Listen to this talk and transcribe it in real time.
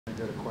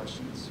go to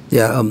questions.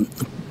 Yeah.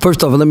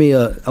 First off,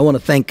 I want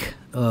to thank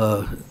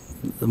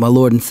my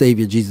Lord and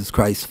Savior Jesus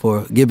Christ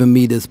for giving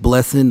me this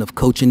blessing of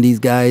coaching these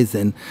guys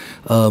and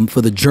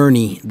for the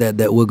journey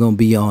that we're going to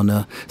be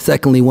on.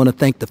 Secondly, I want to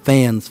thank the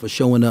fans for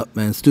showing up,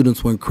 man.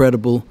 Students were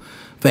incredible.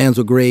 Fans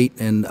were great,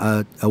 and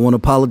I want to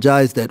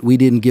apologize that we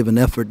didn't give an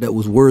effort that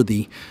was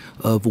worthy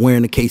of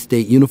wearing a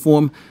K-State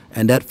uniform,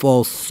 and that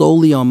falls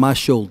solely on my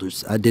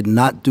shoulders. I did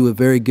not do a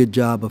very good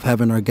job of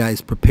having our guys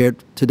prepared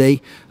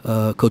today.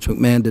 Coach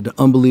McMahon did an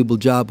unbelievable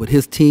job with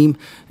his team,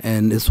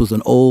 and this was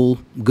an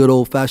good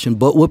old-fashioned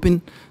butt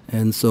whooping,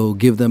 and so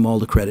give them all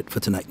the credit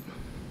for tonight.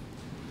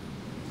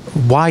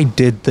 Why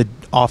did the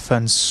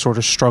offense sort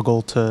of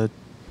struggle to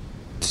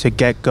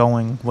get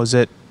going? Was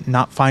it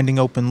not finding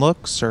open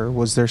looks, or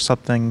was there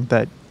something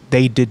that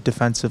they did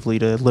defensively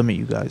to limit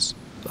you guys?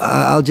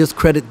 I'll just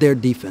credit their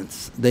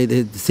defense.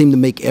 They seem to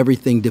make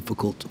everything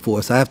difficult for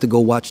us. I have to go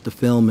watch the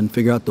film and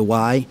figure out the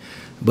why,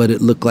 but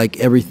it looked like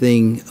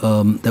everything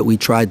that we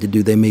tried to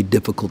do, they made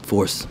difficult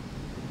for us.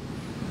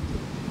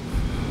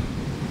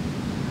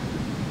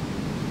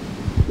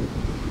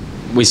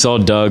 We saw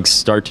Doug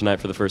start tonight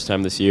for the first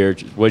time this year.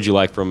 What did you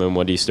like from him?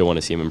 What do you still want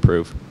to see him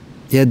improve?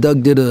 Yeah,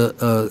 Doug did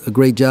a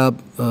great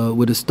job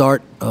with his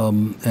start,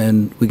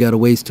 and we got a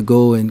ways to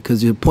go. And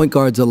because your point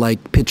guards are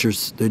like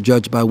pitchers, they're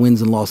judged by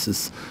wins and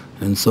losses,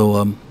 and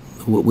so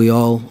we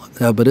all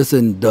have. But this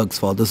isn't Doug's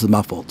fault. This is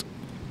my fault.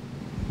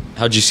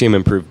 How did you see him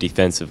improve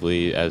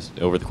defensively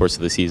over the course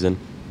of the season?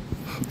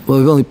 Well,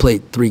 we've only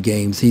played 3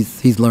 games.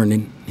 He's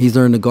learning. He's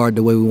learning to guard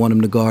the way we want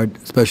him to guard,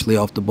 especially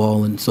off the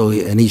ball, and so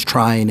he's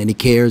trying and he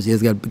cares. He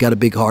has got a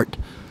big heart,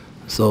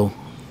 so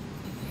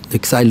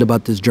excited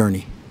about this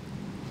journey.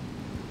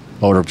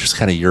 What are just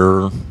kind of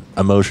your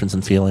emotions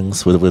and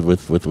feelings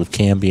with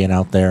Cam being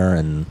out there,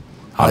 and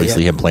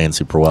obviously him playing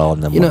super well?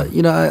 And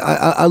then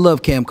I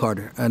love Cam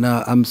Carter, and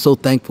I'm so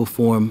thankful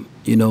for him.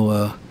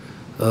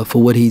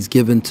 For what he's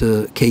given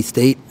to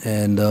K-State,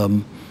 and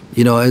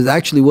it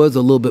actually was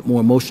a little bit more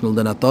emotional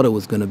than I thought it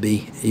was going to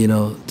be.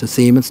 To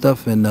see him and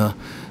stuff, and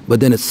but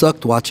then it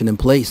sucked watching him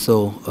play.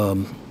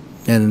 So.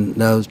 And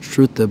that was the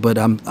truth there, but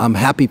I'm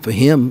happy for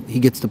him. He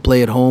gets to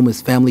play at home.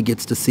 His family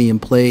gets to see him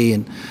play,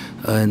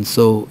 and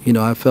so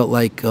I felt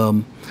like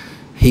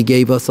he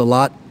gave us a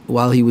lot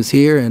while he was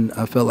here, and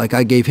I felt like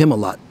I gave him a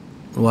lot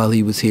while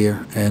he was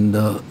here, and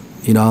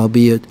I'll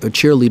be a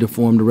cheerleader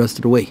for him the rest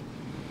of the way.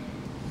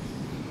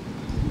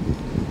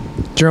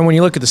 Jerome, when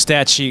you look at the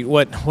stat sheet,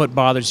 what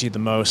bothers you the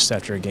most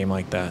after a game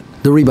like that?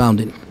 The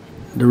rebounding,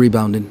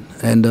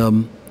 and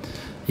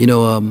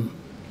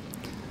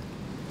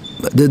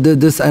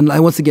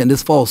once again,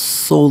 this falls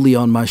solely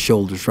on my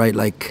shoulders, right?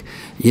 Like,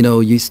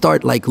 you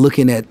start like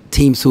looking at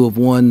teams who have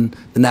won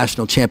the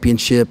national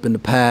championship in the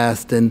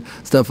past and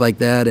stuff like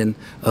that. And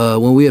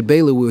when we were at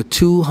Baylor, we were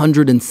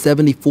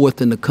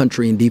 274th in the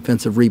country in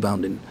defensive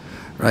rebounding,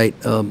 right?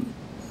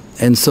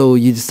 And so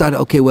you decided,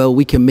 okay, well,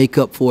 we can make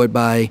up for it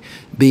by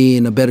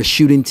being a better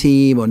shooting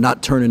team or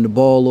not turning the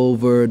ball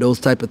over,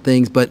 those type of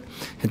things. But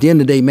at the end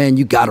of the day, man,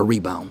 you got to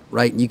rebound,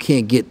 right? You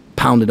can't get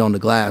pounded on the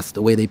glass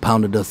the way they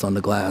pounded us on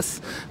the glass.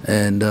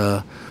 And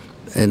they're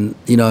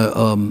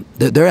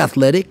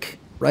athletic,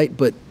 right?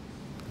 But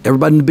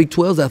everybody in the Big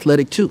 12 is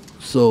athletic too.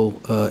 So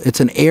it's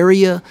an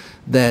area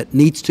that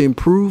needs to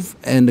improve.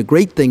 And the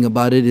great thing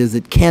about it is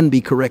it can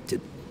be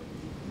corrected.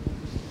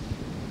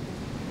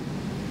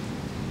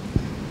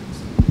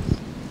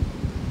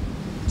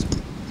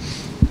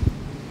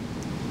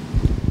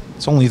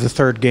 It's only the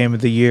 3rd game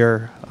of the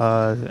year,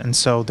 and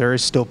so there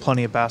is still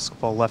plenty of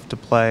basketball left to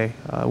play.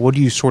 What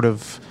do you sort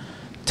of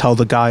tell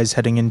the guys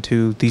heading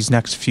into these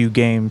next few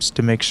games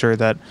to make sure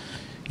that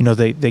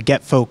they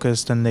get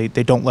focused and they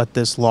don't let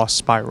this loss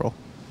spiral?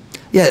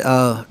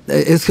 Yeah,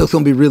 it's going to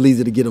be real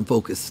easy to get them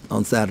focused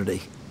on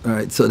Saturday. All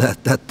right, so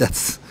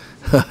that's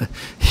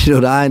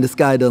the eye in the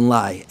sky doesn't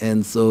lie,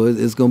 and so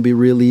it's going to be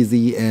real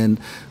easy. And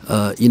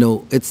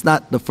it's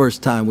not the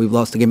first time we've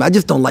lost a game. I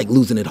just don't like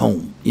losing at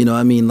home.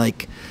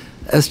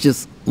 That's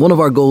just one of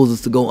our goals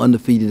is to go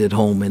undefeated at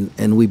home,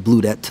 and we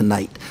blew that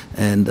tonight.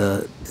 And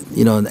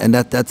and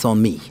that's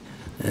on me,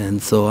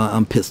 and so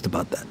I'm pissed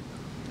about that.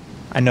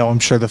 I know, I'm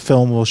sure the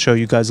film will show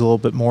you guys a little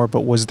bit more,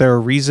 but was there a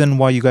reason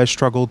why you guys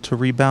struggled to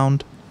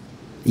rebound?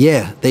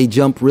 Yeah, they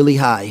jump really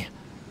high.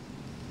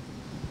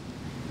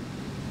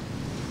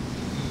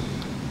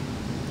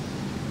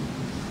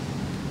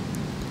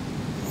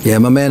 Yeah,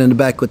 my man in the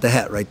back with the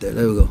hat right there.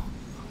 There we go.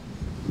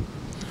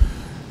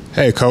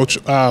 Hey, Coach.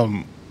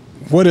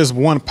 What is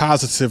one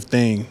positive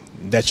thing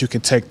that you can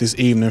take this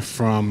evening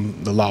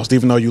from the loss?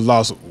 Even though you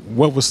lost,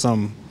 what was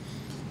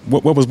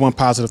one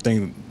positive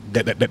thing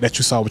that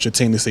you saw with your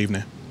team this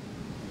evening?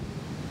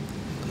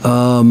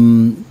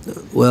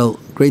 Well,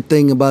 great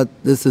thing about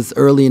this is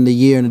early in the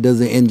year and it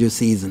doesn't end your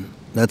season.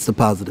 That's the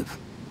positive.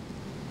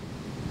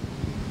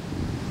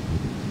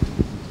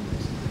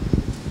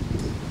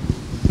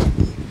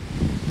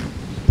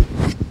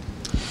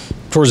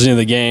 Towards the end of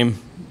the game,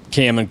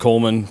 Cam and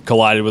Coleman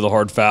collided with a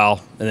hard foul,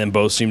 and then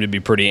both seemed to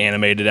be pretty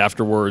animated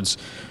afterwards.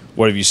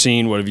 What have you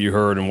seen? What have you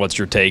heard? And what's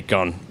your take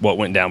on what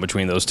went down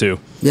between those two?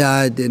 Yeah,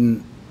 I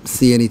didn't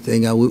see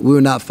anything. We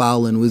were not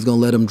fouling. We was going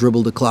to let him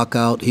dribble the clock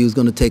out. He was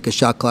going to take a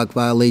shot clock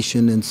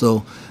violation, and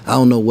so I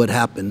don't know what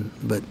happened,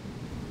 but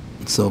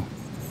so.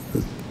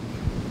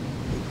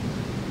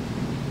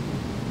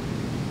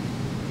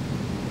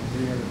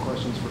 Any other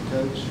questions for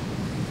Coach?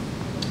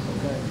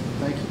 Okay,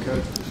 thank you,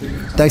 Coach.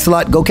 Thanks a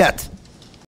lot. Go Cats.